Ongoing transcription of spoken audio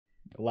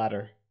The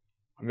ladder.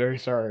 I'm very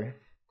sorry.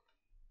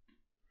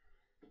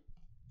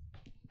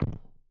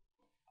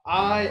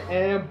 I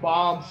am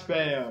bomb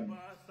spam.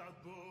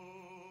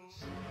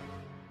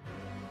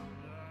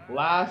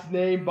 Last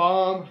name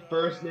bomb,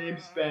 first name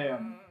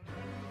spam.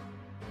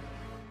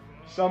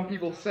 Some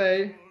people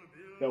say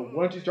that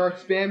once you start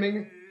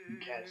spamming, you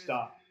can't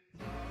stop.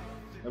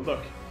 And look,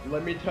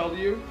 let me tell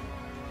you,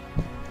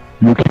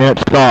 you can't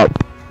stop.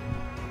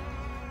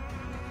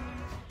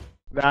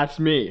 That's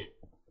me.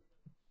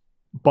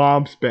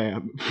 Bomb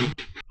spam.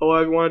 Hello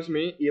everyone, it's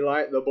me,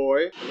 Eli, the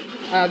boy.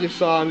 As you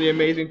saw in the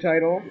amazing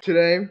title,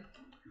 today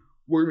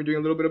we're gonna be doing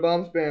a little bit of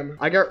bomb spam.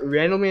 I got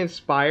randomly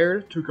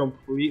inspired to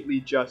completely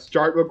just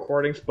start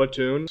recording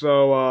Splatoon,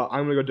 so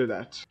I'm gonna go do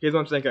that. Here's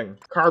what I'm thinking.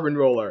 Carbon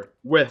roller,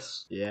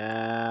 whisk.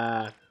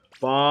 Yeah.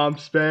 Bomb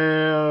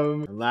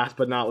spam. And last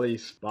but not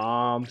least,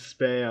 bomb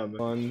spam.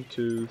 1,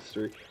 2,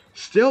 3.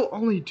 Still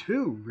only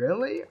 2,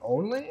 really?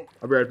 Only?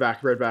 I'll be right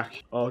back, right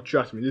back. Oh,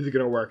 trust me, this is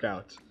gonna work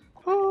out.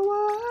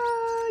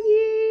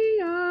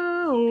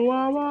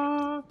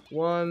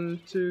 1,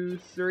 2,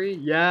 3.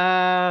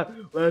 Yeah,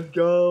 let's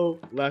go.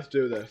 Let's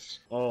do this.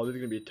 Oh, this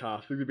is gonna be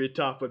tough. This is gonna be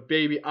tough, but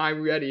baby,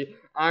 I'm ready.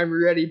 I'm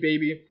ready,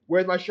 baby.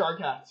 Where's my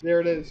shark hat? There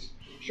it is.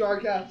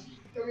 Shark hat,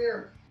 come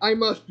here. I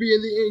must be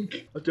in the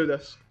ink. Let's do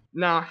this.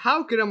 Now,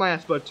 how good am I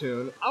at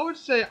Splatoon? I would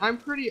say I'm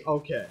pretty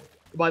okay.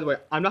 By the way,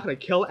 I'm not gonna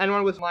kill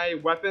anyone with my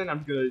weapon.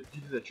 I'm gonna use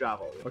it to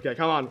travel. Okay,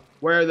 come on.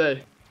 Where are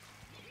they?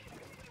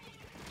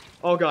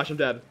 Oh gosh, I'm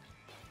dead.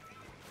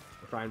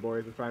 We're fine,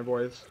 boys. We're fine,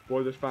 boys.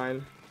 Boys are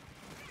fine.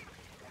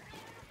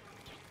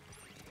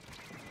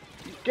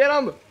 Get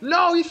him!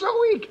 No, he's so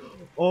weak!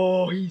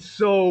 Oh, he's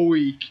so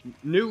weak.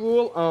 New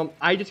rule,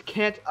 I just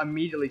can't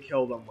immediately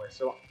kill them with.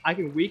 So I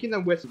can weaken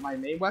them with my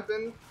main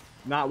weapon,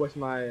 not with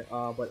my,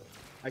 but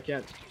I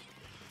can't.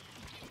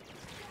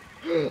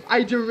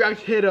 I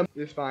direct hit him.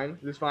 This is fine.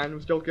 This is fine.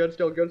 Still good.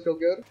 Still good. Still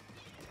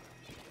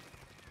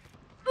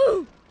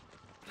good.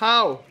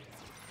 How?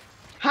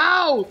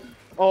 How?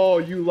 Oh,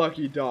 you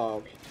lucky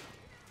dog.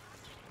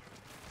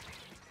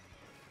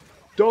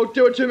 Don't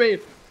do it to me.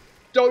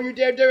 Don't you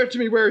dare do it to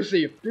me. Where is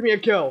he? Give me a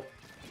kill.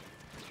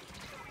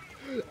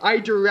 I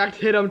direct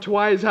hit him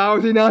twice. How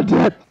is he not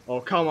dead? Oh,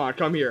 come on.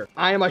 Come here.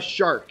 I am a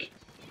shark.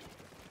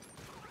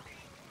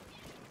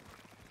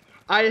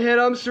 I hit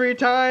him 3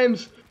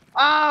 times.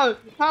 Ah!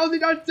 How is he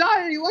not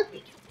dying? Look!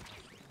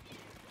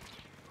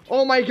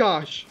 Oh my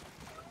gosh.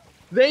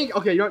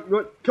 Okay, you know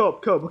what?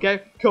 Cope,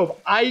 okay?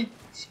 Cope, I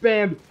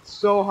spammed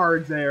so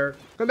hard there.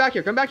 Come back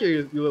here,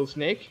 you little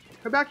snake.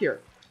 Come back here.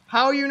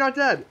 How are you not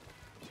dead?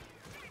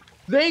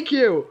 Thank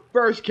you!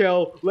 First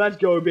kill. Let's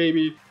go,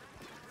 baby.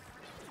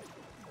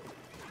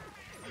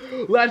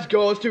 Let's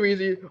go, it's too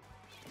easy.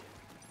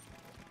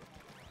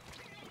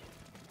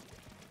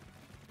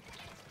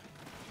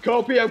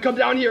 Copium, come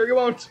down here, you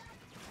won't.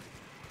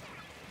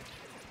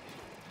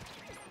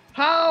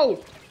 How?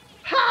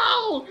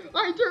 How?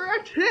 I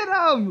direct hit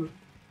him!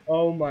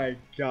 Oh my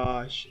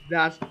gosh,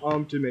 that's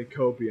ultimate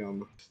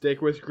copium.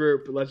 Stick with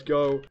group, let's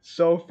go.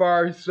 So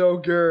far, so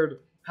good.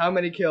 How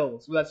many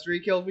kills? Well, that's 3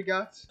 kills we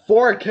got?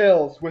 4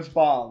 kills with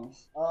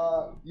bombs.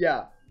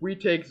 Yeah, we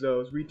take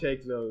those, we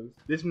take those.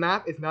 This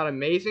map is not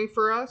amazing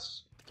for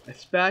us,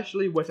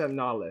 especially with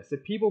Nautilus. The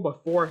people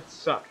before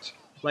sucked.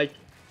 Like,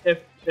 if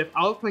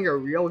I was playing a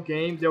real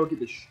game, they would get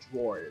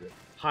destroyed.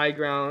 High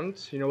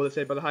ground, you know what they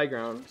say about the high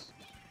ground.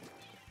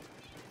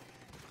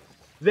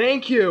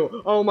 Thank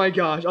you! Oh my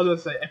gosh, I was gonna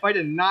say, if I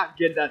did not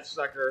get that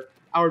sucker,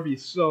 I would be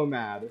so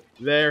mad.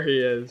 There he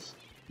is.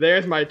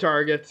 There's my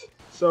target.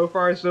 So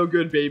far, so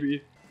good,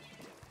 baby.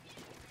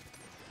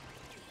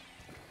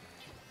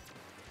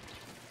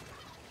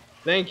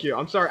 Thank you.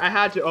 I'm sorry, I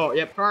had to. Oh,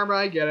 yep, karma,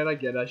 I get it, I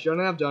get it. I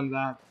shouldn't have done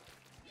that.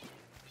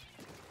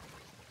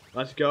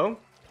 Let's go.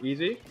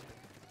 Easy.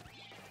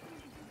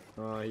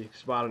 Oh, he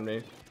spotted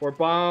me. 4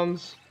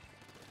 bombs.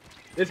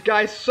 This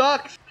guy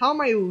sucks! How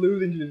am I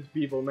losing to these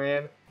people,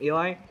 man?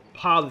 Eli,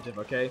 positive,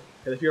 okay?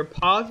 Because if you're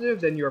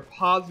positive, then you're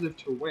positive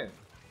to win.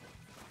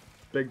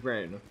 Big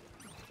brain.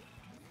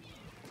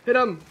 Hit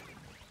him!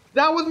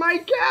 That was my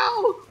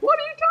kill! What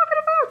are you talking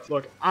about?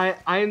 Look,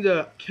 I am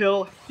the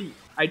kill thief.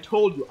 I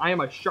told you, I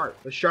am a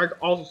shark. The shark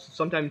also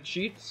sometimes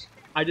cheats.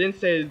 I didn't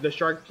say the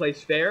shark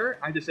plays fair.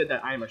 I just said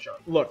that I am a shark.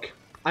 Look.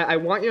 I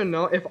want you to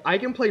know, if I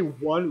can play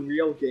one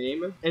real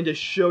game and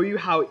just show you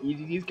how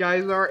easy these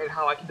guys are and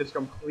how I can just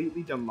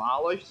completely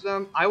demolish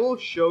them, I will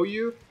show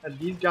you that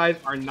these guys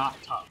are not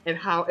tough. And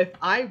how if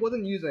I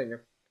wasn't using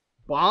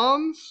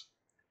bombs,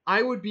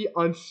 I would be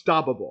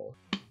unstoppable.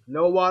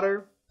 No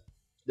water.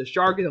 The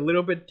shark is a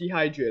little bit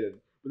dehydrated,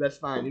 but that's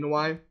fine. You know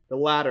why? The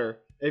ladder.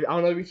 I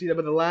don't know if you see that,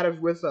 but the ladder's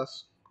with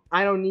us.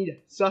 I don't need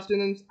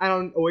sustenance.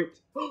 Oh, wait.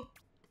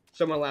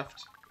 Someone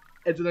left.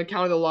 It's an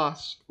account of the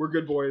loss. We're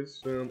good, boys.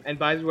 Boom. And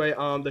by the way,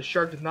 the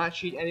shark does not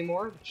cheat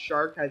anymore. The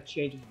shark has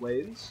changed his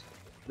ways.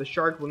 The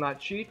shark will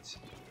not cheat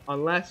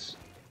unless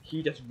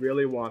he just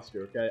really wants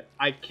to, okay?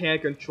 I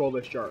can't control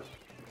the shark.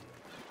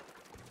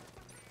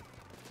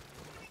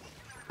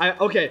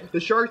 Okay, the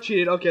shark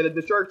cheated. Okay,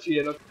 the shark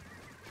cheated. Okay.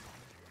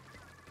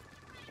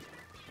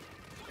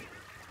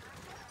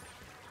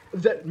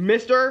 That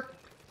Mister,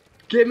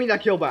 give me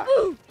that kill back.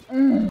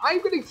 I'm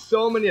getting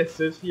so many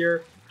assists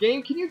here.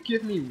 Game, can you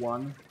give me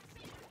one?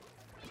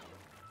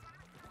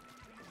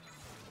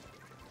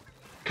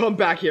 Come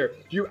back here,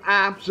 you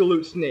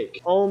absolute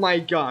snake. Oh my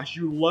gosh,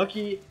 you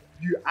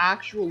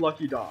actual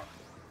lucky dog.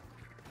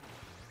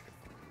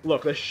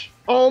 Look,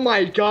 oh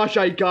my gosh,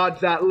 I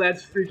got that.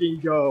 Let's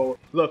freaking go.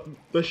 Look,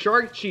 the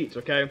shark cheats,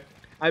 okay?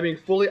 I'm being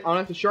fully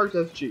honest, the shark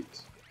does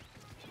cheat.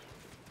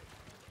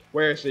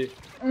 Where is he?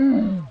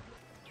 Come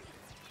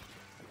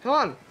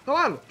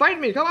on, fight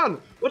me, come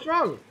on. What's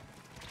wrong?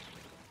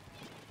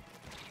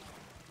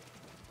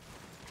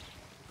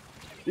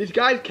 These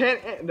guys can't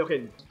aim.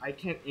 Okay, I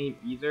can't aim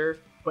either,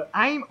 but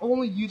I'm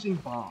only using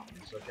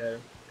bombs, okay?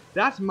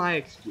 That's my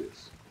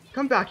excuse.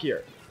 Come back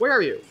here. Where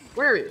are you?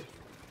 Where are you?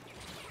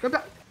 Come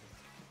back.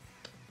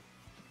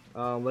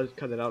 Let's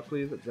cut it out,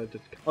 please.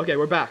 Okay,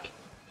 we're back.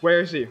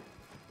 Where is he?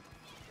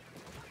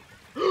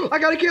 I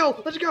got a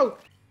kill! Let's go!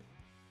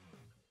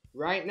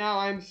 Right now,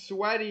 I'm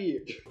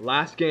sweaty.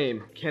 Last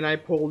game. Can I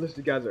pull this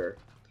together?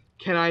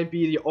 Can I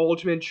be the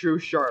ultimate true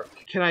shark?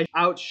 Can I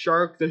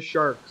out-shark the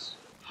sharks?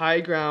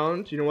 High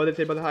ground. You know what they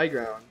say about the high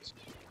ground?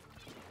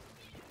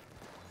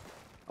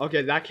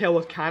 Okay, that kill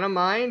was kind of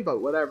mine,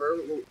 but whatever.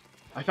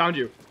 I found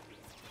you.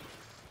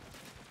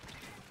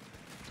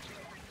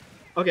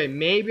 Okay,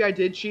 maybe I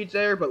did cheat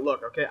there, but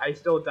look, okay, I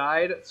still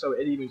died, so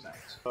it evens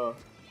out.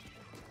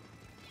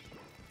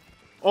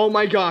 Oh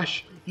my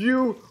gosh,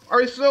 you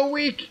are so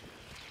weak!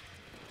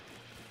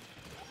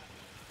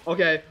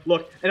 Okay,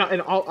 look,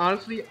 and all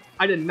honestly,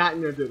 I did not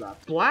even do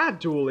that. Splat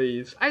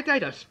dualies? I died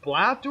to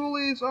splat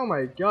dualies? Oh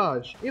my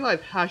gosh. Eli's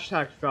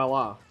hashtag fell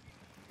off.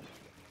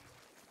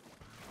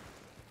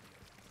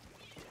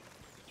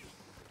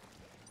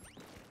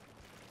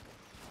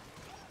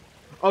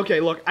 Okay,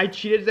 look, I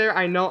cheated there.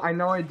 I know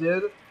I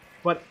did,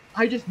 but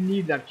I just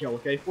need that kill,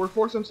 okay?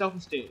 For some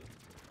self-esteem.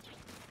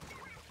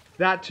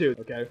 That too,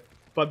 okay?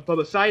 But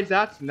besides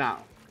that,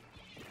 now.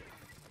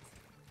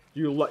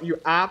 You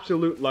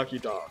absolute lucky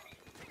dog.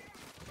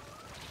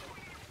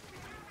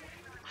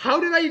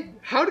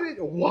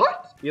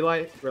 What?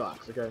 Eli,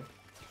 relax, okay?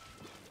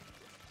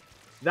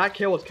 That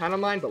kill was kind of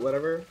mine, but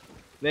whatever.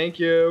 Thank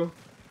you.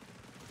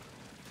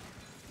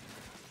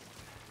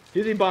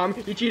 He's bomb.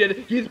 He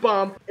cheated. He's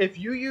bomb. If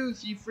you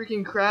use the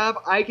freaking crab,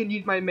 I can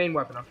use my main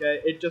weapon,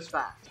 okay? It's just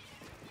fast.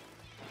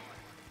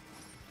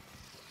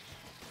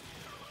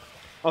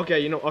 Okay,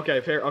 you know,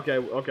 okay, fair, okay,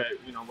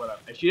 you know, whatever.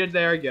 I cheated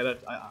there, get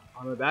it.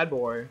 I'm a bad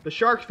boy. The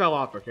shark fell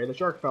off, okay? The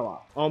shark fell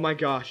off. Oh my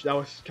gosh, that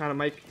was kind of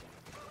my...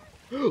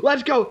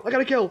 Let's go! I got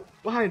a kill!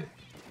 Behind!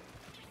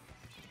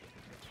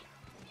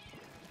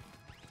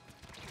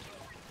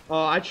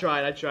 Oh, I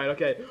tried,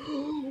 okay.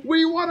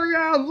 We won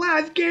again!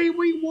 Last game,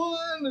 we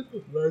won!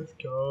 Let's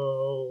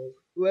go.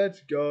 Let's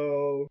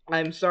go.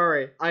 I'm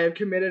sorry, I have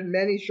committed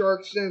many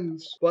shark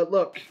sins. But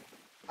look,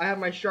 I have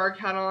my shark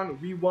hat on,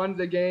 we won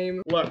the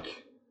game. Look,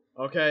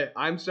 okay,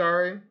 I'm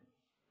sorry.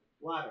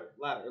 Ladder,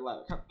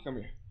 come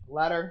here.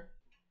 Ladder.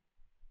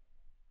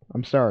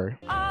 I'm sorry.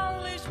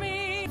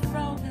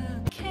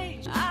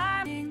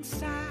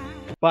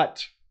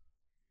 But,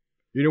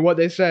 you know what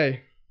they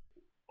say?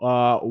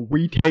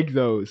 We take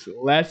those.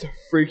 Let's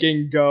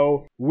freaking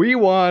go. We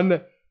won.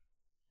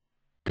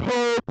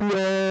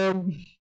 Copium.